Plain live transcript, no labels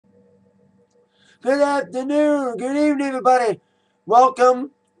Good afternoon, good evening, everybody. Welcome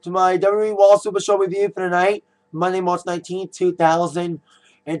to my WWE Raw Supershow review for tonight, Monday, March 19th,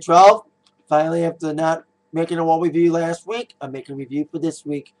 2012. Finally, after not making a Raw review last week, I'm making a review for this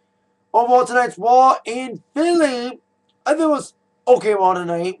week. Overall, tonight's Raw in Philly, I think it was okay Raw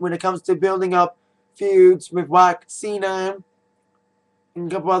tonight when it comes to building up feuds with Rock, Cena,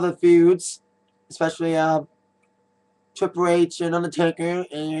 and a couple other feuds, especially Triple H and Undertaker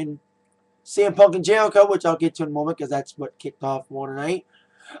and CM Punk and Jericho, which I'll get to in a moment because that's what kicked off more tonight.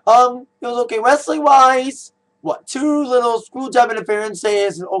 It was okay wrestling wise. What, two little screw job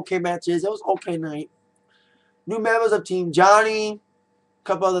interferences and okay matches. It was okay night. New members of Team Johnny, a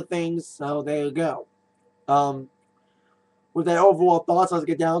couple other things. So there you go. Um, with that overall thoughts, let's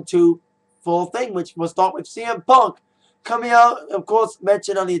get down to full thing, which we'll start with CM Punk coming out. Of course,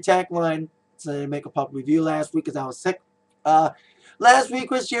 mentioned on the attack line to make a pop review last week because I was sick. Uh, Last week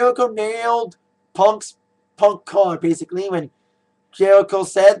was Jericho nailed Punk card basically when Jericho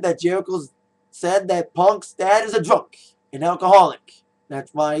said that Punk's dad is a drunk, an alcoholic.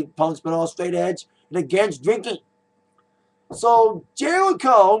 That's why Punk's been all straight edge and against drinking. So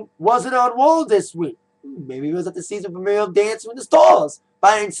Jericho wasn't on Raw this week. Maybe he was at the season premiere of Dancing with the Stars,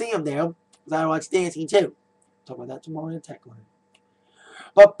 but I didn't see him there because I watched Dancing too. Talk about that tomorrow in the tech line.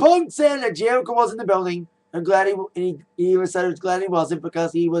 But Punk said that Jericho was in the building. I'm glad he said he was glad he wasn't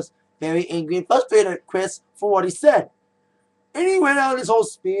because he was very angry and frustrated at Chris for what he said. And he went on his whole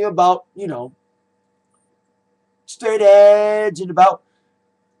spiel about, straight edge and about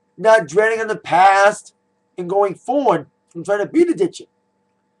not dreading in the past and going forward and trying to beat addiction.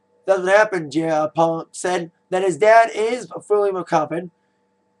 That's what happened, Punk said that his dad is fully recovered.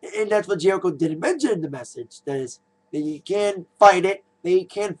 And that's what Jericho didn't mention in the message. That is, that you can fight it, that you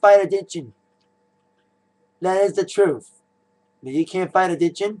can fight addiction. That is the truth. That you can't fight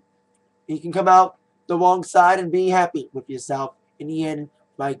addiction. You can come out the wrong side and be happy with yourself in the end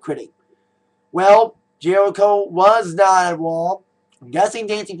by quitting. Well, Jericho was not at Raw. I'm guessing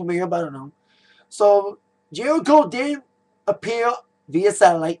Dancing from here, but I don't know. So Jericho did appear via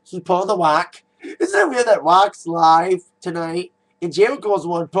satellite. He pulled the Rock. Isn't it weird that Rock's live tonight and Jericho's the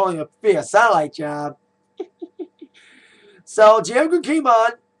one pulling a via satellite job? So Jericho came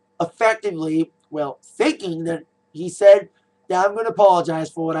on effectively, thinking that he said that I'm going to apologize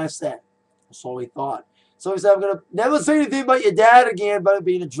for what I said. That's all he thought. So he said, I'm going to never say anything about your dad again about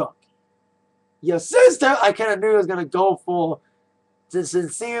being a drunk. Your sister, I kind of knew was going to go for the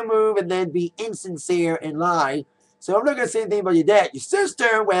sincere move and then be insincere and lie. So I'm not going to say anything about your dad. Your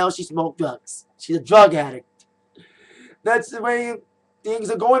sister, well, she smoked drugs. She's a drug addict. That's the way things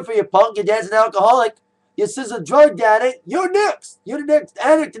are going for you, Punk. Your dad's an alcoholic. Your sister's a drug addict. You're next. You're the next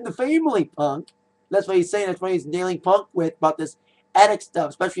addict in the family, Punk. That's what he's saying. That's what he's nailing Punk with about this addict stuff.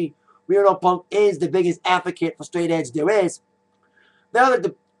 Especially, we know Punk is the biggest advocate for straight edge there is. Now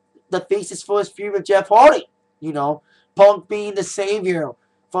that the faces for his feud with Jeff Hardy. Punk being the savior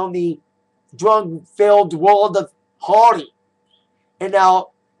from the drug-filled world of Hardy. And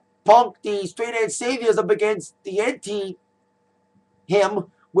now Punk, the straight edge savior, is up against the anti-him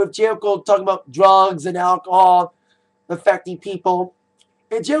with Jericho talking about drugs and alcohol affecting people.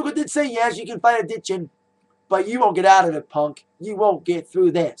 And Jericho did say, yes, you can fight addiction, but you won't get out of it, Punk. You won't get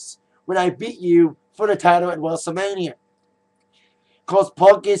through this when I beat you for the title at WrestleMania. Because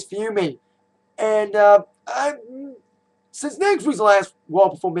Punk is fuming. And since next week's the last Raw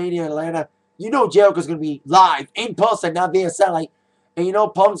before Mania in Atlanta, Jericho's going to be live, in person, not via satellite. And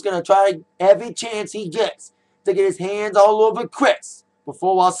Punk's going to try every chance he gets to get his hands all over Chris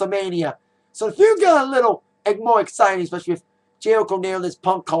before WrestleMania. So the feud got a little more exciting, especially if Jericho nailed his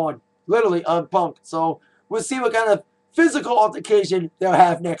Punk card, literally on Punk. So we'll see what kind of physical altercation they'll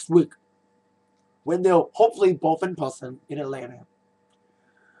have next week, when they'll hopefully both in person in Atlanta.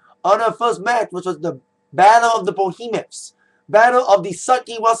 On our first match, which was the Battle of the Behemoths, Battle of the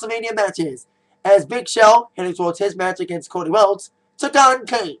sucky WrestleMania matches, as Big Show, heading towards his match against Cody Rhodes, took on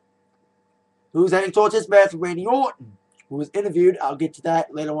Kane, who's heading towards his match with Randy Orton, who was interviewed. I'll get to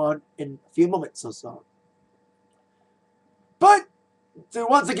that later on in a few moments or so. But to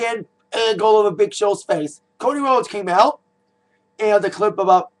once again go over Big Show's face, Cody Rhodes came out and the clip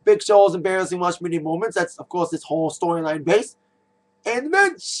about Big Show's embarrassing WrestleMania moments. That's, of course, this whole storyline based. And the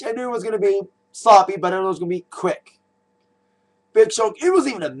match, I knew it was going to be sloppy, but I knew it was going to be quick. Big Show, it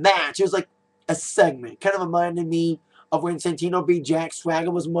wasn't even a match. It was like a segment. Kind of reminded me of when Santino beat Jack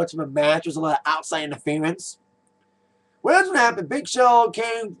Swagger. Was much of a match. It was a lot of outside interference. Well, that's what happened. Big Show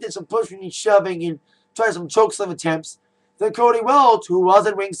came, did some pushing and shoving, and tried some chokeslam attempts. Then Cody Rhodes, who was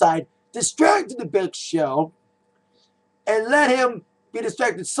at ringside, distracted the Big Show and let him be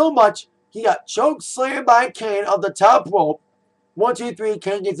distracted so much He got choke slammed by Kane on the top rope. 1, 2, 3.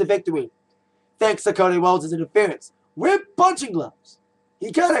 Kane gets the victory. Thanks to Cody Rhodes' interference. With punching gloves.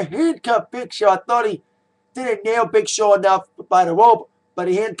 He kind of handcuffed Big Show. I thought he didn't nail Big Show enough by the rope, but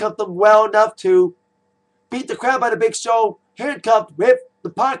he handcuffed him well enough to beat the crowd by the Big Show, handcuffed with the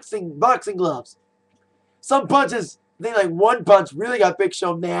boxing gloves. Some punches, I think like one punch really got Big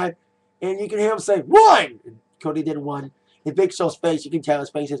Show mad, and you can hear him say, "One!" And Cody did one. In Big Show's face, you can tell his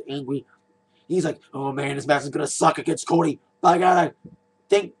face is angry. He's like, "Oh man, this match is going to suck against Cody, but I gotta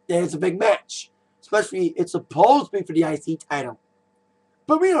think that it's a big match. Especially, it's supposed to be for the IC title.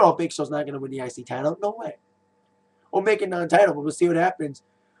 But we don't know if Big Show's not going to win the IC title. No way. Or make it non-title, but we'll see what happens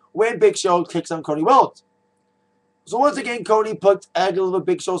when Big Show takes on Cody Rhodes. So once again, Cody puts egg over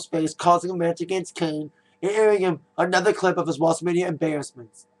Big Show's face, causing a match against Kane, and airing him another clip of his WrestleMania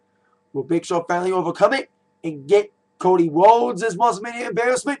embarrassments. Will Big Show finally overcome it and get Cody Rhodes' WrestleMania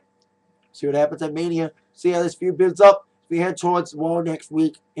embarrassment? See what happens at Mania. See how this feud builds up. We head towards Raw next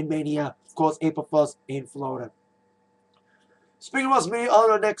week in Mania. Of course, April 1st in Florida. Speaking of WrestleMania,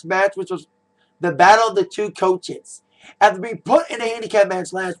 on our next match, which was the Battle of the Two Coaches. After being put in a handicap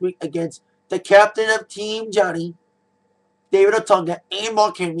match last week against the captain of Team Johnny, David Otunga, and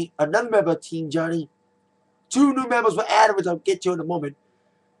Mark Henry, another member of Team Johnny. 2 new members were added, which I'll get to in a moment.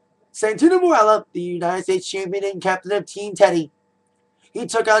 Santino Marella, the United States champion and captain of Team Teddy, he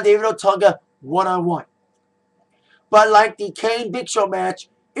took on David Otunga one-on-one. But like the Kane Big Show match,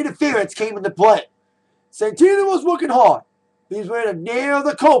 interference came into play. Santino was working hard. He was ready to nail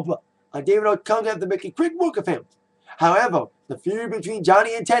the Cobra on David Otunga after making quick work of him. However, the feud between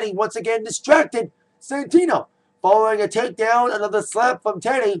Johnny and Teddy once again distracted Santino. Following a takedown, another slap from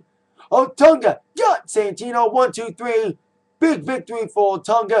Teddy, Otunga got Santino 1, 2, 3. Big victory for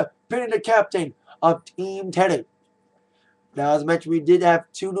Otunga, pinning the captain of Team Teddy. Now, as I mentioned, we did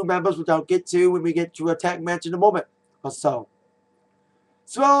have 2 new members, which I'll get to when we get to a tag match in a moment or so.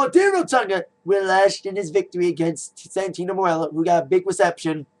 So, David Otunga relished in his victory against Santino Marella, who got a big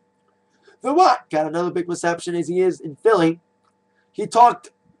reception. The Rock got another big reception as he is in Philly. He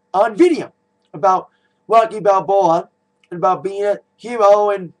talked on video about Rocky Balboa and about being a hero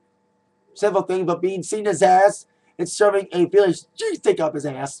and several things, but being seen as ass and serving a village. Jeez, take up his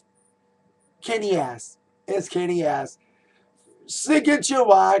ass. Kenny ass. It's Kenny ass. Signature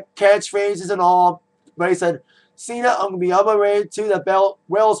Rock, catchphrases and all. But he said, Cena, I'm going to be on my way to the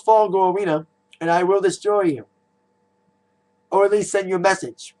Wells Fargo Arena, and I will destroy you. Or at least send you a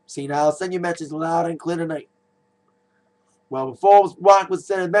message. Cena, I'll send you a message loud and clear tonight. Well, before Rock would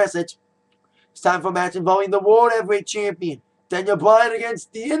send a message, it's time for a match involving the World Heavyweight Champion, Daniel Bryan,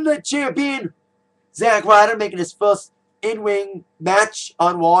 against the Internet Champion, Zack Ryder, making his first in-ring match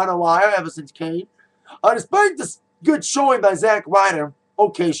on Raw in a while ever since Kane. Despite this good showing by Zack Ryder,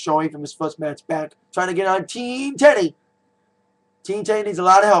 okay showing from his first match back, trying to get on Team Teddy. Team Teddy needs a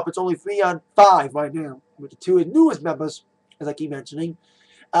lot of help. It's only 3 on 5 right now, with the 2 newest members, as I keep mentioning.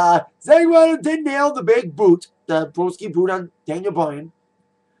 Zack Ryder did nail the big boot, the broski boot on Daniel Bryan.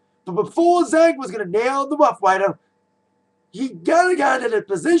 But before Zack was going to nail the Rough Rider, he got into the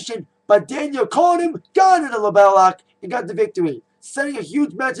position, but Daniel caught him, got into the label lock, and got the victory, sending a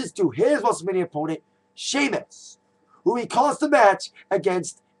huge message to his WrestleMania opponent, Sheamus, who he cost the match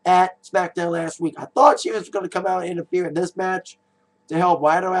against at SmackDown last week. I thought Sheamus was going to come out and interfere in this match to help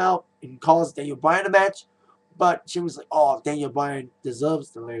Ryder out and cause Daniel Bryan a match, but Sheamus was like, oh, Daniel Bryan deserves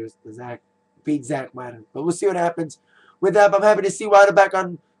to lose to Zack, beat Zack Ryder. But we'll see what happens with that. But I'm happy to see Ryder back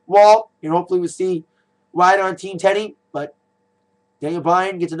on Raw, and hopefully we'll see Ryder on Team Teddy, but Daniel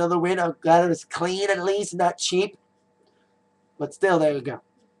Bryan gets another win. I'm glad it was clean at least, not cheap. But still, there you go.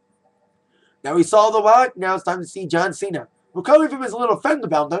 Now we saw The Rock. Now it's time to see John Cena. Recovering from his little fender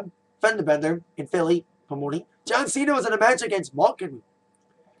bender in Philly promoting, John Cena was in a match against Mark Henry.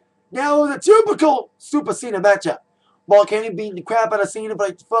 Now it was a typical Super Cena matchup. Mark Henry beating the crap out of Cena for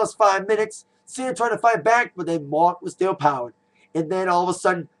like the first 5 minutes. Cena tried to fight back, but then Mark was still powered. And then all of a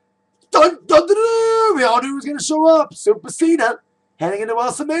sudden, dun, dun, dun, dun, we all knew he was going to show up. Super Cena heading into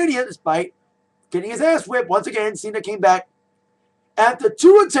WrestleMania despite getting his ass whipped. Once again, Cena came back. After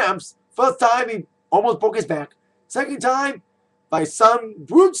 2 attempts, first time he almost broke his back. Second time, by some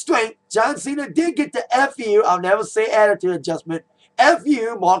brute strength, John Cena did get the FU, I'll never say attitude adjustment,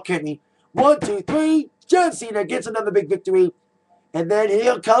 FU, Mark Henry. 1, 2, 3, John Cena gets another big victory. And then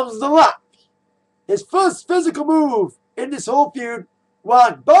here comes The Rock. His first physical move in this whole feud,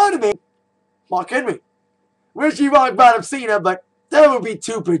 rock bottoming Mark Henry. Wish he rock bottom Cena, but that would be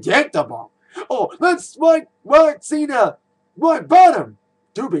too predictable. Oh, let's rock Cena, rock bottom.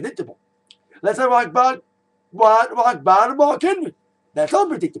 Too predictable. Let's have rock bottom Mark Henry. That's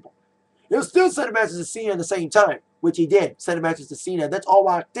unpredictable. He'll still send the matches to Cena at the same time, which he did. Send the matches to Cena. That's all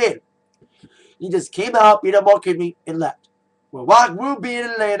Rock did. He just came out, beat up Mark Henry, and left. Well, Rock will be in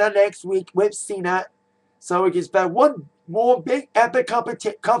Atlanta next week with Cena, so we can expect one more big epic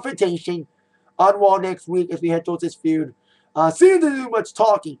confrontation on Raw next week as we head towards this feud. Cena didn't do much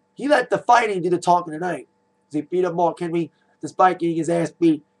talking. He let the fighting do the talking tonight. He beat up Mark Henry despite getting his ass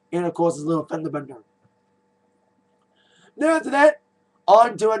beat, and of course his little fender bender. Now after that,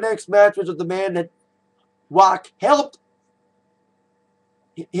 on to our next match, which was the man that Rock helped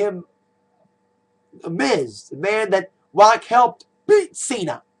him, Miz, the man that Rock helped beat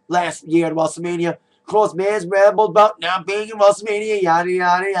Cena last year at WrestleMania. Of course, Miz rambled about not being in WrestleMania, yada,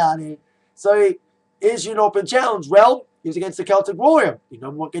 yada, yada. So he issued an open challenge. Well, he was against the Celtic Warrior, the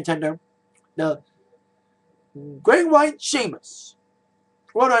 #1 contender, the Great White Sheamus.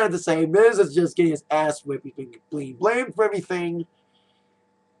 What I have to say, Miz is just getting his ass whipped. He's being blamed for everything.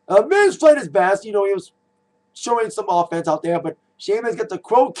 Miz played his best. He was showing some offense out there, but Sheamus got the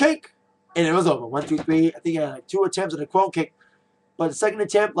crow kick, and it was over. 1, 2, 3. I think he had like 2 attempts at the crow kick. But the second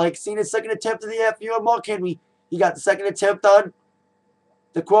attempt, like Cena's second attempt at the FU on Mark Henry, he got the second attempt on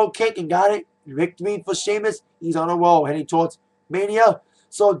the crow kick and got it. Victory for Sheamus. He's on a roll heading towards Mania.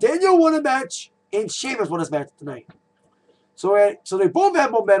 So Daniel won a match, and Sheamus won his match tonight. So they both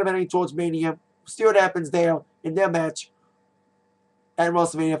have momentum heading towards Mania. See what happens there in their match at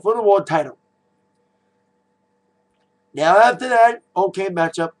WrestleMania for the world title. Now after that, okay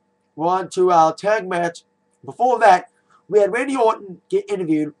matchup, we're on to our tag match. Before that, we had Randy Orton get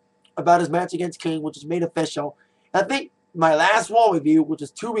interviewed about his match against Kane, which was made official. And I think my last Raw review, which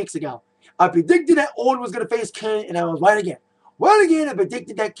was 2 weeks ago, I predicted that Orton was going to face Kane, and I was right again. Right again, I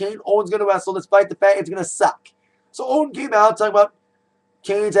predicted that Orton's going to wrestle despite the fact it's going to suck. So Orton came out talking about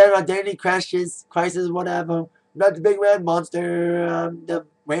Kane's had an identity crisis, whatever. Not the big red monster, the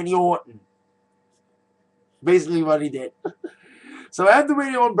Randy Orton. Basically what he did. So after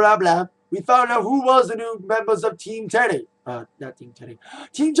Randy Orton, blah, blah, we found out who was the new members of Team Teddy. Not Team Teddy.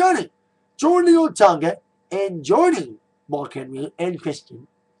 Team Johnny. Joining Otunga and joining Mark Henry and Christian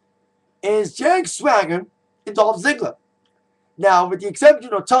is Jack Swagger and Dolph Ziggler. Now, with the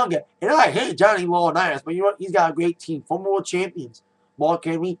exception of Tonga, and I hate Johnny Laurinaitis, but you know what? He's got a great team. 4 more champions. Mark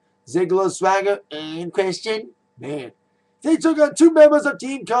Henry, Ziggler, Swagger, and Christian. Man. They took on 2 members of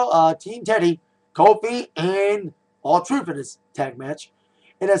Team Teddy, Kofi and R-Truth in this tag match.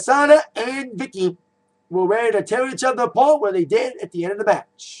 And Asana and Vicky were ready to tear each other apart where they did at the end of the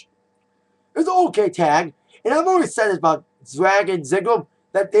match. It was an okay tag. And I've always said this about Swagger and Ziggler,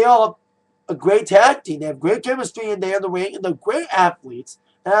 that they are a great tag team. They have great chemistry in there in the ring, and they're great athletes.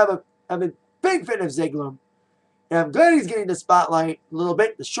 And I'm a big fan of Ziggler. And I'm glad he's getting the spotlight a little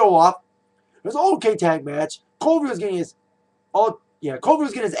bit to show off. It was an okay tag match. Kofi was getting his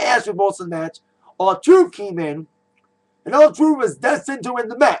ass for most of the match. R-Truth came in, and R-Truth was destined to win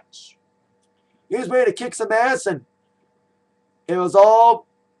the match. He was ready to kick some ass, and it was all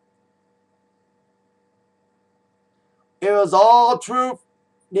Truth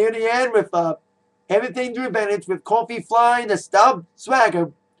near the end with everything to advantage, with Kofi flying to stop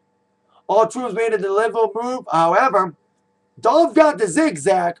Swagger. R-Truth was ready to deliver a move. However, Dolph got the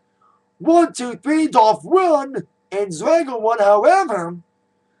zigzag. 1, 2, 3, Dolph won, and Swagger won. However,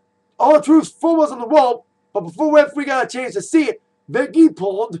 R-Truth's foot was on the rope, but before referee got a chance to see it, Vicky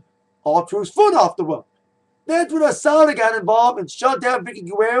pulled R-Truth's foot off the rope. That's when Asana got involved and shut down Vicky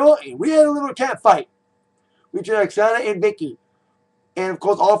Guerrero, and we had a little cat fight between Asana and Vicky. And of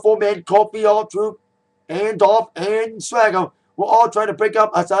course, all 4 men, Kofi, R-Truth, and Dolph, and Swagger, were all trying to break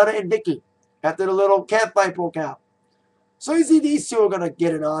up Asana and Vicky after the little cat fight broke out. So you see, these 2 are going to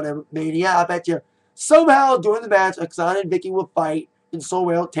get it on in Mania. I bet you somehow during the match, Asana and Vicky will fight, and so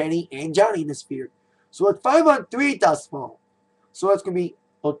will Teddy and Johnny in this feud. So it's 5-on-3 thus far. So it's going to be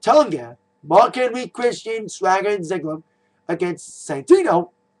Otunga, Mark Henry, Christian, Swagger, and Ziggler against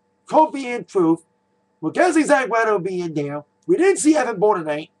Santino, Kofi, and Truth. We're guessing Zack Ryder will be in there. We didn't see Evan Bourne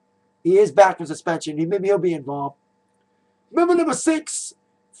tonight. He is back from suspension. Maybe he'll be involved. Member number 6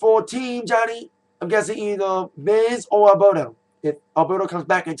 for Team Johnny. I'm guessing either Miz or Alberto. If Alberto comes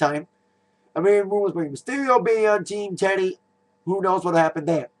back in time. I mean, rumors bring Mysterio being on Team Teddy. Who knows what happened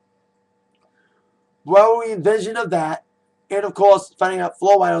there. Well, we envision of that. And of course, finding out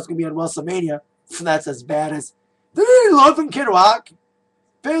Flo Rida is going to be on WrestleMania. That's as bad as... Did any love from Kid Rock?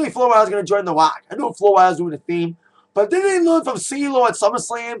 Apparently Flo Rida is going to join The Rock. I know Flo Rida is doing the theme. But did they learn from CeeLo at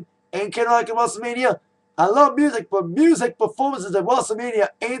SummerSlam and Kid Rock at WrestleMania? I love music, but music performances at WrestleMania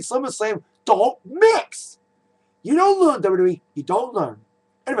and SummerSlam don't mix. You don't learn, WWE. You don't learn.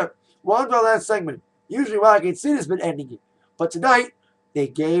 Anyway, we're on to our last segment. Usually Rock and Cena's been ending it. But tonight, they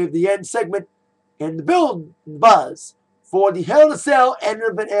gave the end segment and the build buzz for the Hell in a Cell End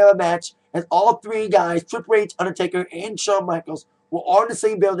of an Era match, as all three guys, Triple H, Undertaker, and Shawn Michaels, were all in the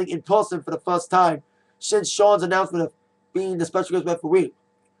same building in person for the first time since Shawn's announcement of being the special guest referee.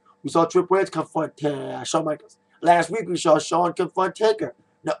 We saw Triple H confront Shawn Michaels. Last week we saw Shawn confront Taker.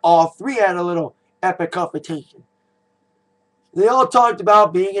 Now all three had a little epic confrontation. They all talked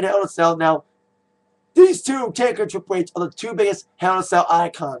about being in Hell in a Cell. Now, these two, Taker and Triple H, are the two biggest Hell in a Cell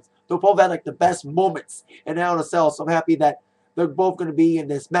icons. They both had like the best moments in Hell in a Cell, so I'm happy that they're both going to be in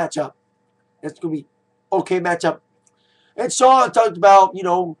this matchup. It's going to be okay matchup. And Shawn talked about,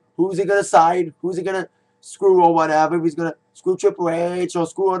 who's he going to side, who's he going to screw or whatever. If he's going to screw Triple H or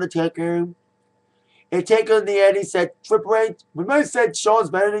screw Undertaker. And Taker in the end, he said, Triple H, remember I said Shawn's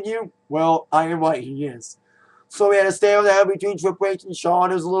better than you? Well, I am right, he is. So we had a stare down between Triple H and Shawn.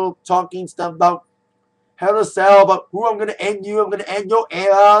 There was a little talking stuff about Hell in a Cell, about who I'm going to end you, I'm going to end your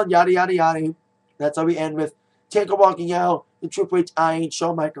era, yada, yada, yada. That's how we end with Taker walking out and Triple H eyeing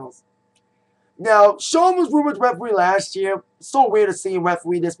Shawn Michaels. Now, Shawn was rumored to referee last year. So weird to see him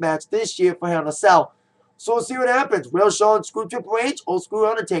referee this match this year for Hell in a Cell. So we'll see what happens. Will Shawn screw Triple H or screw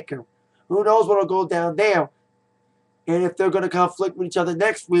Undertaker? Who knows what will go down there. And if they're going to conflict with each other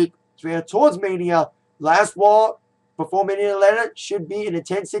next week, towards Mania, last Raw, before Mania Atlanta, should be an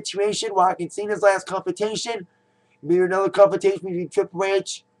intense situation where I can see this last confrontation. Maybe another confrontation between Triple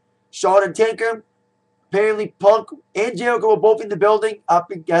H, Shawn, and Taker. Apparently, Punk and Jericho are both in the building. I've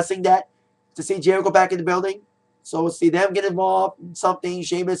been guessing that to see Jericho back in the building. So we'll see them get involved in something.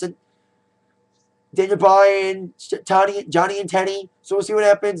 Sheamus and Daniel Bryan, Johnny and Teddy. So we'll see what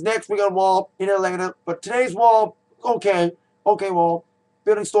happens next week on Raw in Atlanta. But today's Raw, okay, Raw.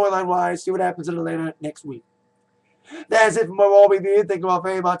 Building storyline-wise, see what happens in Atlanta next week. That's it for my Raw review. Thank you all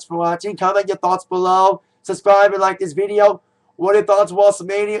very much for watching. Comment your thoughts below. Subscribe and like this video. What are your thoughts on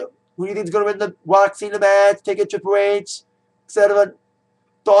WrestleMania? Who do you think is going to win the Rock Cena match? Take it Triple H, etc.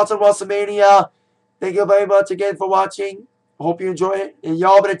 Thoughts on WrestleMania? Thank you very much again for watching. I hope you enjoyed it. And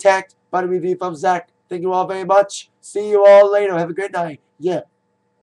y'all been attacked by the review from Zach. Thank you all very much. See you all later. Have a great night. Yeah.